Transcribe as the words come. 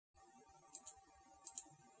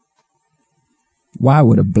Why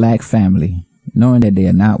would a black family, knowing that they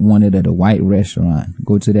are not wanted at a white restaurant,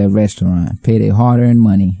 go to that restaurant, pay their hard-earned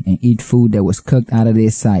money, and eat food that was cooked out of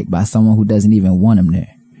their sight by someone who doesn't even want them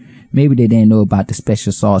there? Maybe they didn't know about the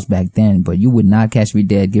special sauce back then, but you would not catch me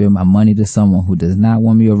dead giving my money to someone who does not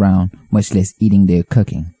want me around, much less eating their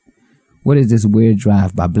cooking. What is this weird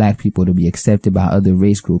drive by black people to be accepted by other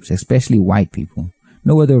race groups, especially white people?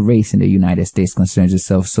 No other race in the United States concerns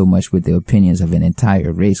itself so much with the opinions of an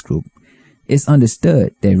entire race group. It's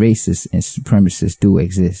understood that racists and supremacists do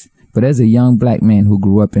exist, but as a young black man who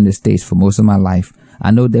grew up in the States for most of my life,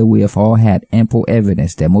 I know that we have all had ample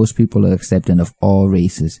evidence that most people are accepting of all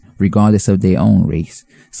races, regardless of their own race.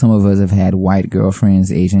 Some of us have had white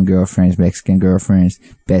girlfriends, Asian girlfriends, Mexican girlfriends,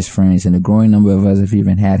 best friends, and a growing number of us have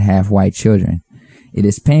even had half-white children. It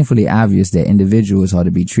is painfully obvious that individuals are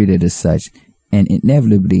to be treated as such, and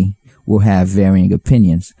inevitably will have varying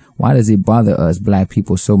opinions. Why does it bother us black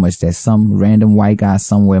people so much that some random white guy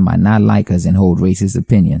somewhere might not like us and hold racist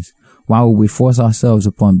opinions? Why would we force ourselves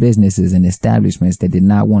upon businesses and establishments that did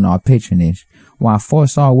not want our patronage? Why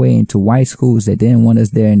force our way into white schools that didn't want us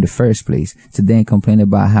there in the first place, to then complain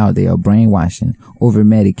about how they are brainwashing,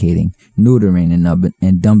 over-medicating, neutering,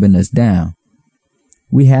 and dumbing us down?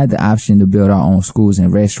 We had the option to build our own schools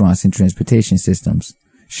and restaurants and transportation systems.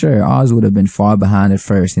 Sure, ours would have been far behind at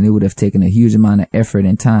first, and it would have taken a huge amount of effort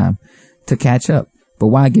and time to catch up. But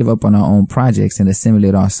why give up on our own projects and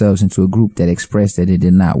assimilate ourselves into a group that expressed that it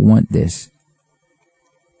did not want this?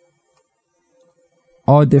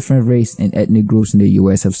 All different race and ethnic groups in the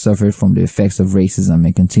U.S. have suffered from the effects of racism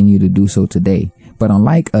and continue to do so today. But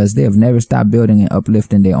unlike us, they have never stopped building and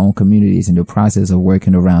uplifting their own communities in the process of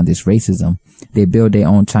working around this racism. They build their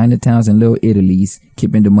own Chinatowns and Little Italies,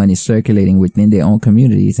 keeping the money circulating within their own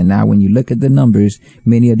communities. And now when you look at the numbers,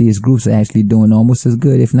 many of these groups are actually doing almost as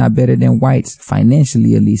good, if not better than whites,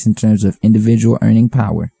 financially at least in terms of individual earning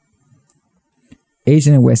power.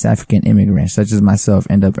 Asian and West African immigrants, such as myself,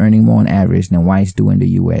 end up earning more on average than whites do in the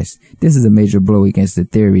U.S. This is a major blow against the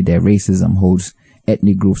theory that racism holds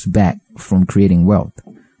ethnic groups back from creating wealth.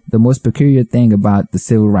 The most peculiar thing about the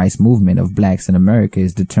civil rights movement of blacks in America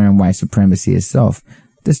is the term white supremacy itself.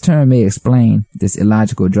 This term may explain this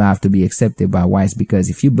illogical drive to be accepted by whites,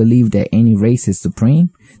 because if you believe that any race is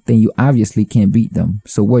supreme, then you obviously can't beat them.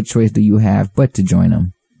 So what choice do you have but to join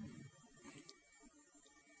them?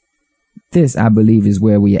 This, I believe, is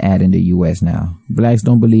where we are at in the U.S. now. Blacks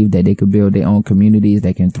don't believe that they could build their own communities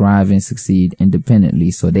that can thrive and succeed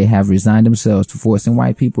independently, so they have resigned themselves to forcing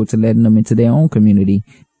white people to letting them into their own community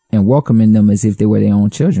and welcoming them as if they were their own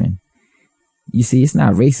children. You see, it's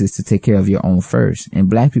not racist to take care of your own first, and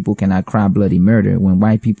black people cannot cry bloody murder when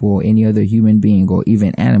white people or any other human being or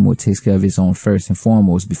even animal takes care of its own first and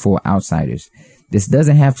foremost before outsiders. This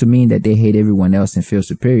doesn't have to mean that they hate everyone else and feel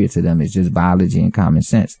superior to them. It's just biology and common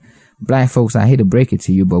sense. Black folks, I hate to break it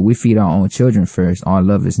to you, but we feed our own children first, our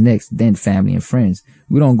lovers next, then family and friends.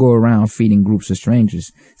 We don't go around feeding groups of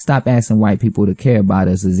strangers. Stop asking white people to care about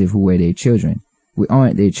us as if we were their children. We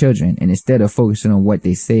aren't their children, and instead of focusing on what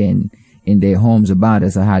they say in their homes about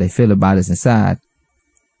us or how they feel about us inside,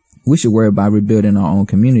 we should worry about rebuilding our own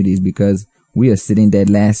communities, because we are sitting dead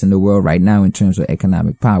last in the world right now in terms of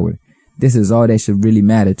economic power. This is all that should really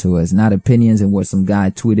matter to us, not opinions and what some guy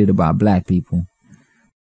tweeted about black people.